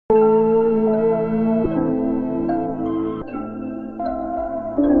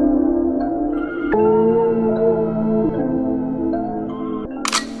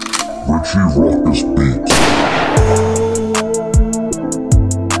Yeezy Ruckus Beats.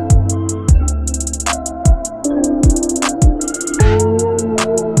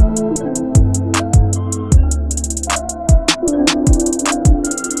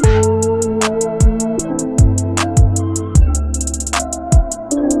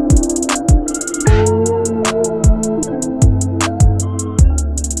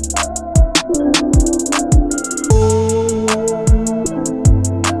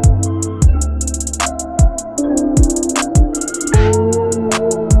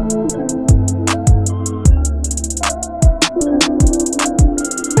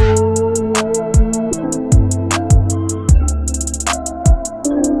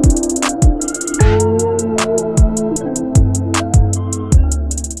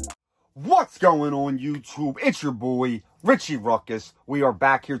 What's going on YouTube? It's your boy, Yeezy Ruckus. We are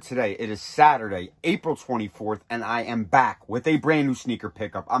back here today. It is Saturday, April 24th, and I am back with a brand new sneaker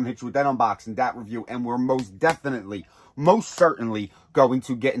pickup. I'm hit you with that unboxing, that review, and we're most certainly going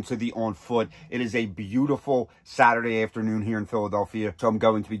to get into the on foot. It is a beautiful Saturday afternoon here in Philadelphia, so I'm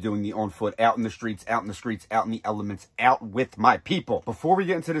going to be doing the on foot, out in the streets, out in the elements, out with my people. Before we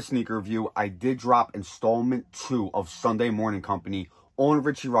get into the sneaker review, I did drop installment 2 of Sunday Morning Company on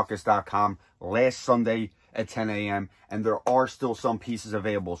RichieRuckus.com last Sunday at 10 a.m. and there are still some pieces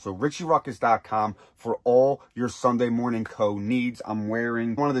available. So RichieRuckus.com for all your Sunday Morning Co. needs. I'm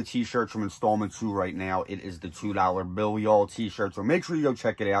wearing one of the t-shirts from installment 2 right now. It is the $2 Bill Y'all t-shirt. So make sure you go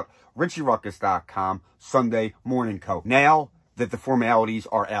check it out. RichieRuckus.com, Sunday Morning Co. Now that the formalities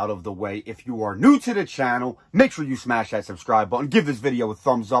are out of the way, if you are new to the channel, make sure you smash that subscribe button, give this video a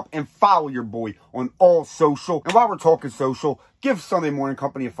thumbs up, and follow your boy on all social. And while we're talking social, give Sunday Morning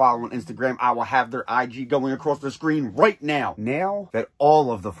Company a follow on Instagram. I will have their IG going across the screen right now. Now that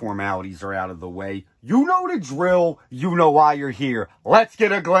all of the formalities are out of the way, you know the drill, you know why you're here. Let's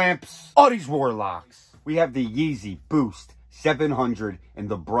get a glimpse of these warlocks. We have the Yeezy Boost 700 in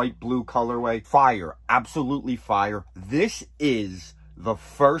the bright blue colorway. Fire, absolutely fire. This is the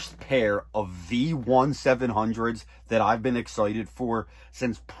first pair of V1 700s that I've been excited for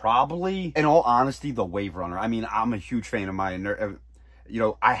since probably, in all honesty, the Wave Runner. I mean, I'm a huge fan of my,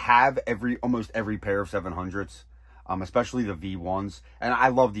 I have almost every pair of 700s. Especially the V1s, and I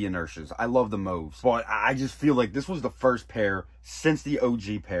love the inertias. I love the mauves, but I just feel like this was the first pair since the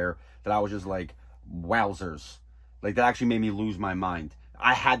OG pair that I was just like, wowzers. Like, that actually made me lose my mind.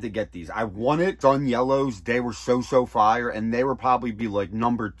 I had to get these. I wanted Sun Yellows. They were so fire, and they would probably be like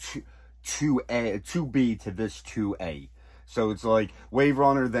number 2B to this 2A. So it's like Wave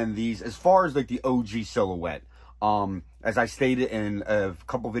Runner, then these. As far as like the OG silhouette, as I stated in a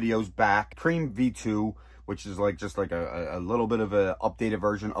couple videos back, Cream V2, which is like just like a little bit of an updated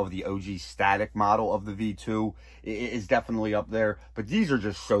version of the OG static model of the V2, is definitely up there. But these are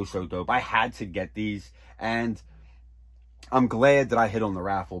just so dope. I had to get these, and I'm glad that I hit on the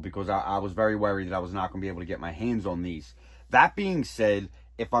raffle, because I was very worried that I was not going to be able to get my hands on these. That being said,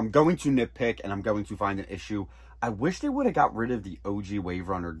 if I'm going to nitpick and I'm going to find an issue, I wish they would have got rid of the OG Wave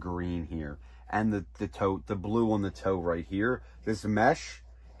Runner green here and the blue on the toe right here. This mesh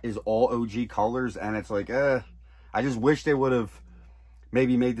is all OG colors, and it's like, I just wish they would have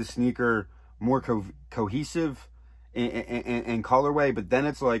maybe made the sneaker more cohesive in colorway. But then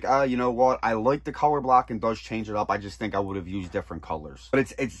it's like, you know what, I like the color block and does change it up. I just think I would have used different colors.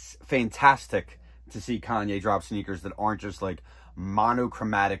 But it's fantastic to see Kanye drop sneakers that aren't just like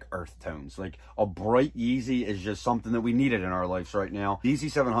monochromatic earth tones. Like, a bright Yeezy is just something that we needed in our lives right now. The Yeezy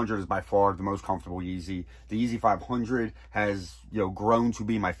 700 is by far the most comfortable Yeezy. The Yeezy 500 has, grown to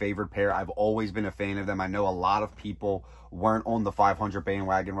be my favorite pair. I've always been a fan of them. I know a lot of people weren't on the 500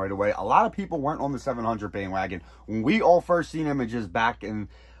 bandwagon right away. A lot of people weren't on the 700 bandwagon. When we all first seen images back in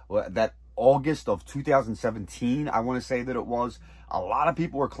that August of 2017, I want to say that it was, a lot of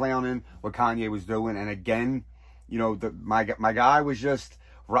people were clowning what Kanye was doing. And again, my guy was just,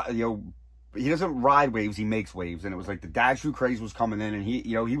 he doesn't ride waves, he makes waves. And it was like the dad shoe craze was coming in, and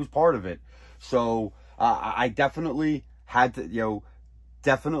he was part of it. So I definitely had to,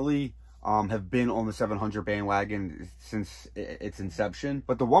 have been on the 700 bandwagon since its inception.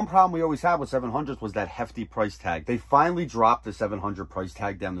 But the one problem we always had with 700s was that hefty price tag. They finally dropped the 700 price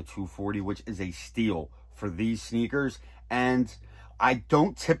tag down to $240, which is a steal for these sneakers. And I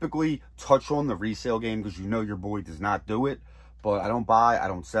don't typically touch on the resale game, because your boy does not do it. But I don't buy, I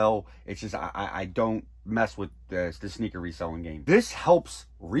don't sell. It's just I don't mess with the sneaker reselling game. This helps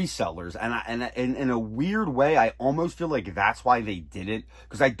resellers, and in a weird way, I almost feel like that's why they did it,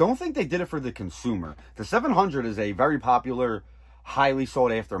 because I don't think they did it for the consumer. The 700 is a very popular, highly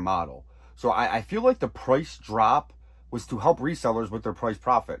sought after model. So I feel like the price drop was to help resellers with their price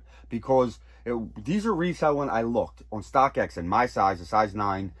profit, because these are reselling. I looked on StockX, and my size, a size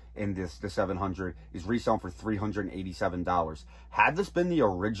 9 in the 700, is reselling for $387. Had this been the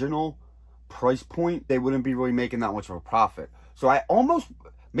original price point, they wouldn't be really making that much of a profit. So I almost,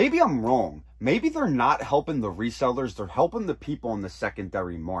 maybe I'm wrong. Maybe they're not helping the resellers, they're helping the people in the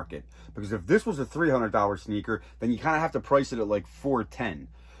secondary market. Because if this was a $300 sneaker, then you kind of have to price it at like $410.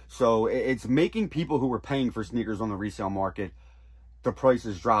 So it's making people who were paying for sneakers on the resale market, the price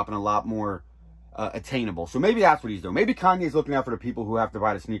is dropping a lot more attainable. So maybe that's what he's doing. Maybe Kanye's looking out for the people who have to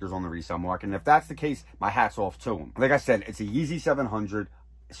buy the sneakers on the resale market. And if that's the case, my hat's off to him. Like I said, it's a Yeezy 700.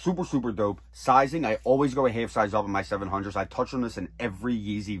 Super, super dope. Sizing, I always go a half size up in my 700s. I touch on this in every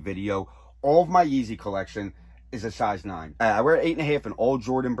Yeezy video. All of my Yeezy collection is a size 9. I wear 8.5 in all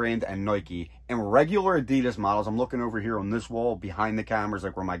Jordan brand and Nike. And regular Adidas models, I'm looking over here on this wall behind the cameras,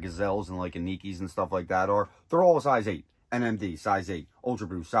 like where my Gazelles and like Anikis and stuff like that are. They're all a size 8. NMD, size 8. Ultra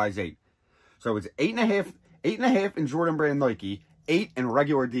Boost, size 8. So it's 8.5 in Jordan brand Nike, 8 in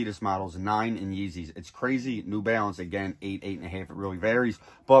regular Adidas models, 9 in Yeezys. It's crazy. New Balance, again, 8, 8.5. It really varies.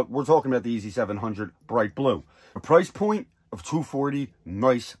 But we're talking about the Yeezy 700 bright blue. The price point of $240,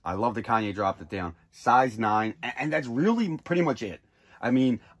 nice. I love that Kanye dropped it down. Size 9, and that's really pretty much it. I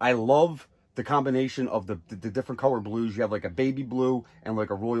mean, I love the combination of the different color blues. You have like a baby blue and like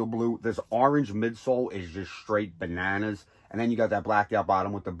a royal blue. This orange midsole is just straight bananas. And then you got that blacked out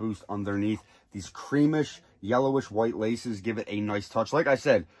bottom with the Boost underneath. These creamish, yellowish white laces give it a nice touch. Like I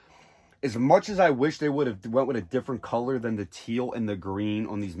said, as much as I wish they would have went with a different color than the teal and the green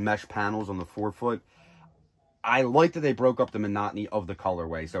on these mesh panels on the forefoot, I like that they broke up the monotony of the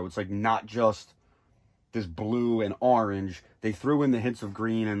colorway. So it's like not just this blue and orange. They threw in the hints of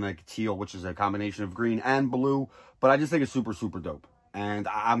green and like teal, which is a combination of green and blue. But I just think it's super, super dope. And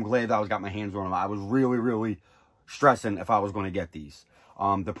I'm glad that I got my hands on them. I was really, really stressing if I was going to get these.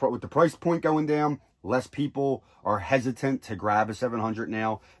 With the price point going down, less people are hesitant to grab a 700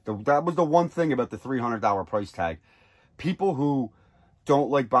 now. That was the one thing about the $300 price tag. People who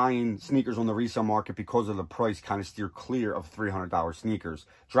don't like buying sneakers on the resale market because of the price kind of steer clear of $300 sneakers.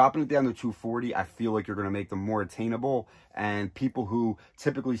 Dropping it down to $240, I feel like you're going to make them more attainable, and people who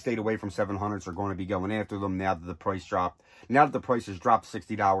typically stayed away from 700s are going to be going after them now that the price dropped. Now that the price has dropped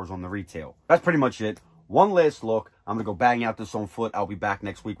 $60 on the retail. That's pretty much it. One last look. I'm going to go bang out this on foot. I'll be back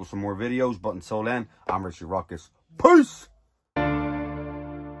next week with some more videos, but until then, I'm Richie Ruckus. Peace!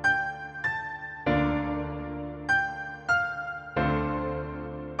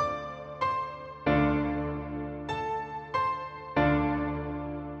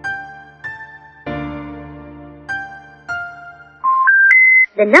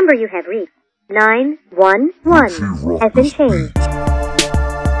 The number you have reached, 911, has been changed.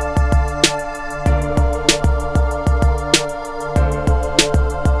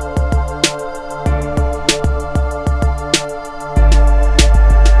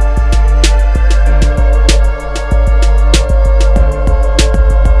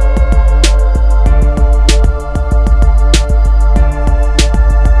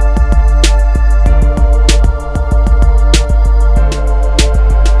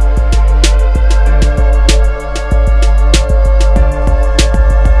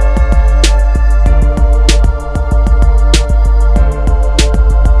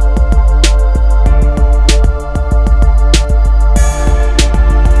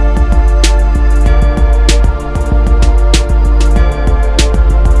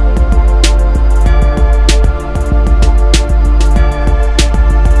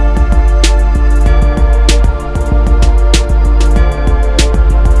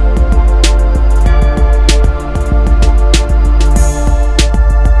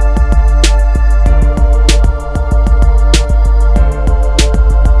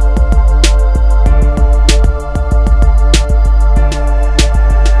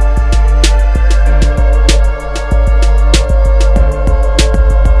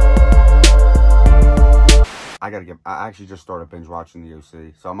 I actually just started binge watching the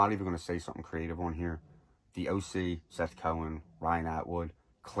OC, so I'm not even going to say something creative on here. The OC, Seth Cohen, Ryan Atwood,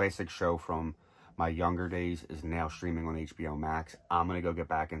 classic show from my younger days, is now streaming on HBO Max. I'm going to go get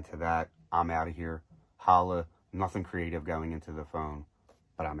back into that. I'm out of here. Holla. Nothing creative going into the phone,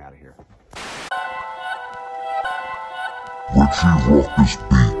 but I'm out of here. Richie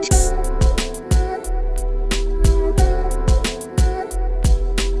Ruckus.